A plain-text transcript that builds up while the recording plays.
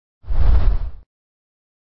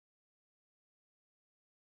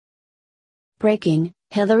Breaking: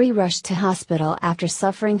 Hillary rushed to hospital after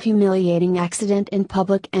suffering humiliating accident in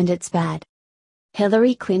public and it's bad.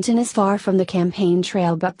 Hillary Clinton is far from the campaign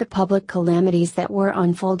trail, but the public calamities that were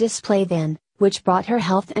on full display then, which brought her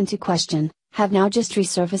health into question, have now just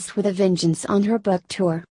resurfaced with a vengeance on her book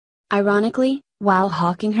tour. Ironically, while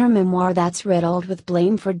hawking her memoir that's riddled with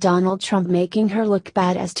blame for Donald Trump making her look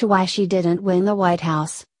bad as to why she didn't win the White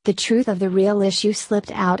House, the truth of the real issue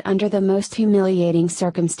slipped out under the most humiliating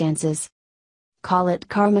circumstances. Call it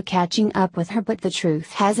karma catching up with her, but the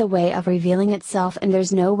truth has a way of revealing itself and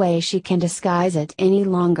there's no way she can disguise it any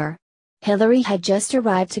longer. Hillary had just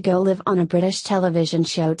arrived to go live on a British television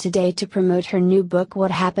show today to promote her new book What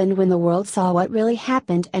Happened When the World Saw What Really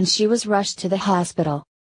Happened, and she was rushed to the hospital.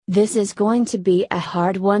 This is going to be a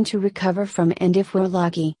hard one to recover from, and if we're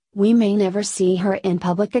lucky, we may never see her in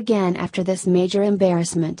public again after this major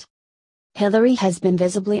embarrassment. Hillary has been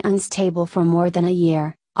visibly unstable for more than a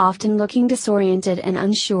year, often looking disoriented and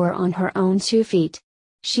unsure on her own 2 feet.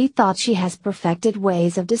 She thought she has perfected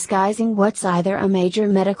ways of disguising what's either a major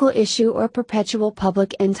medical issue or perpetual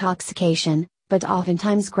public intoxication, but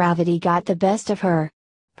oftentimes gravity got the best of her.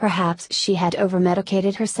 Perhaps she had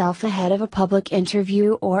overmedicated herself ahead of a public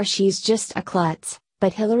interview, or she's just a klutz,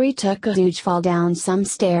 but Hillary took a huge fall down some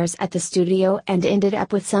stairs at the studio and ended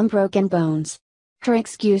up with some broken bones. Her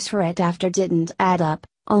excuse for it after didn't add up,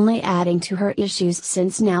 only adding to her issues,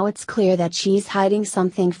 since now it's clear that she's hiding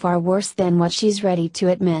something far worse than what she's ready to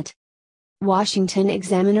admit. Washington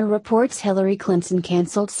Examiner reports Hillary Clinton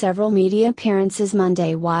canceled several media appearances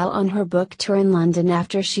Monday while on her book tour in London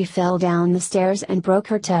after she fell down the stairs and broke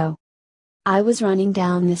her toe. "I was running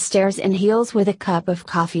down the stairs in heels with a cup of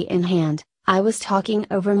coffee in hand. I was talking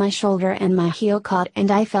over my shoulder and my heel caught and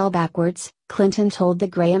I fell backwards," Clinton told the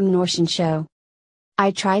Graham Norton show.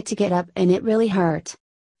 "I tried to get up and it really hurt.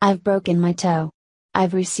 I've broken my toe.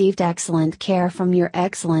 I've received excellent care from your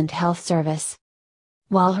excellent health service."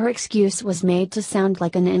 While her excuse was made to sound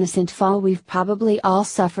like an innocent fall we've probably all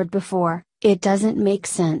suffered before, it doesn't make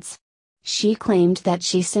sense. She claimed that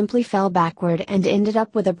she simply fell backward and ended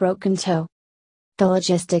up with a broken toe. The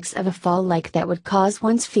logistics of a fall like that would cause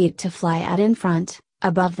one's feet to fly out in front,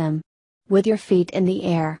 above them. With your feet in the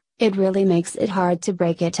air, it really makes it hard to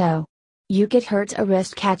break a toe. You get hurt a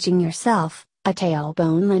wrist catching yourself, a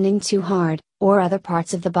tailbone landing too hard, or other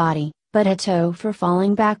parts of the body, but a toe for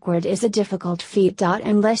falling backward is a difficult feat.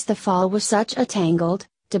 Unless the fall was such a tangled,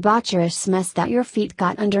 debaucherous mess that your feet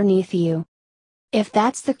got underneath you. If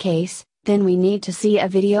that's the case, then we need to see a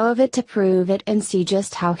video of it to prove it and see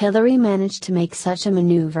just how Hillary managed to make such a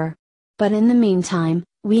maneuver. But in the meantime,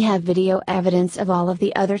 we have video evidence of all of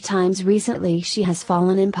the other times recently she has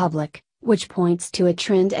fallen in public, which points to a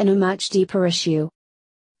trend and a much deeper issue.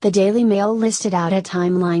 The Daily Mail listed out a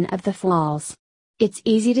timeline of the falls. It's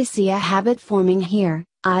easy to see a habit forming here,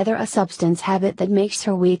 either a substance habit that makes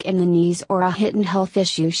her weak in the knees or a hidden health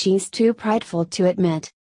issue she's too prideful to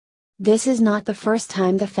admit. This is not the first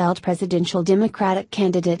time the failed presidential Democratic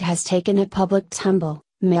candidate has taken a public tumble,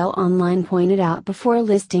 Mail Online pointed out before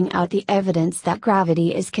listing out the evidence that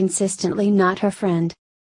gravity is consistently not her friend.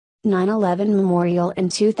 9/11 Memorial in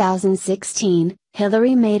 2016,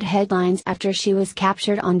 Hillary made headlines after she was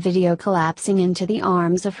captured on video collapsing into the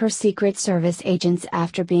arms of her Secret Service agents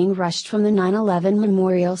after being rushed from the 9/11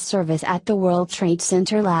 memorial service at the World Trade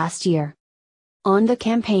Center last year. On the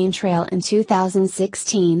campaign trail in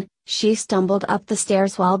 2016, she stumbled up the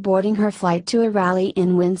stairs while boarding her flight to a rally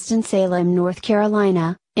in Winston-Salem, North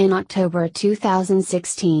Carolina, in October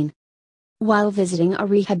 2016. While visiting a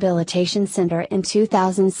rehabilitation center in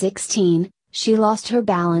 2016, she lost her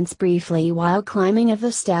balance briefly while climbing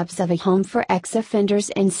the steps of a home for ex-offenders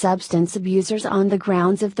and substance abusers on the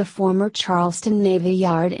grounds of the former Charleston Navy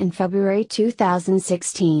Yard in February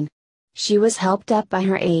 2016. She was helped up by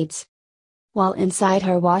her aides. While inside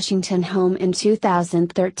her Washington home in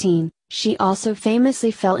 2013, she also famously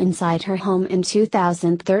fell inside her home in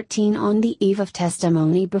 2013 on the eve of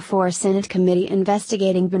testimony before a Senate committee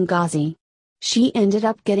investigating Benghazi. She ended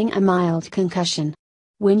up getting a mild concussion.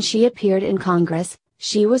 When she appeared in Congress,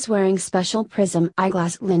 she was wearing special prism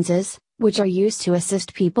eyeglass lenses, which are used to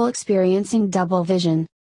assist people experiencing double vision.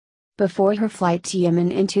 Before her flight to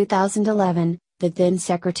Yemen in 2011, the then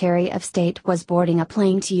Secretary of State was boarding a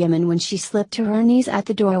plane to Yemen when she slipped to her knees at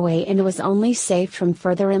the doorway and was only saved from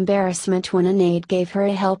further embarrassment when an aide gave her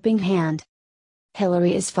a helping hand.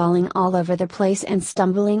 Hillary is falling all over the place and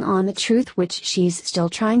stumbling on the truth which she's still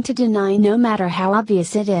trying to deny no matter how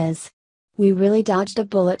obvious it is. We really dodged a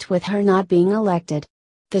bullet with her not being elected.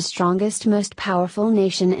 The strongest, most powerful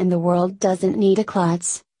nation in the world doesn't need a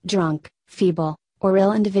klutz, drunk, feeble, or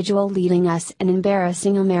real individual leading us and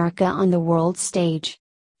embarrassing America on the world stage.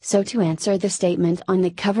 So to answer the statement on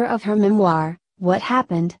the cover of her memoir, What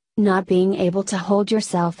Happened, Not Being Able to Hold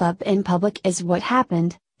Yourself Up in Public is What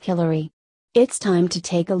Happened, Hillary. It's time to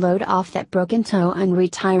take a load off that broken toe and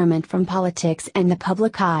retirement from politics and the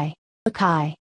public eye.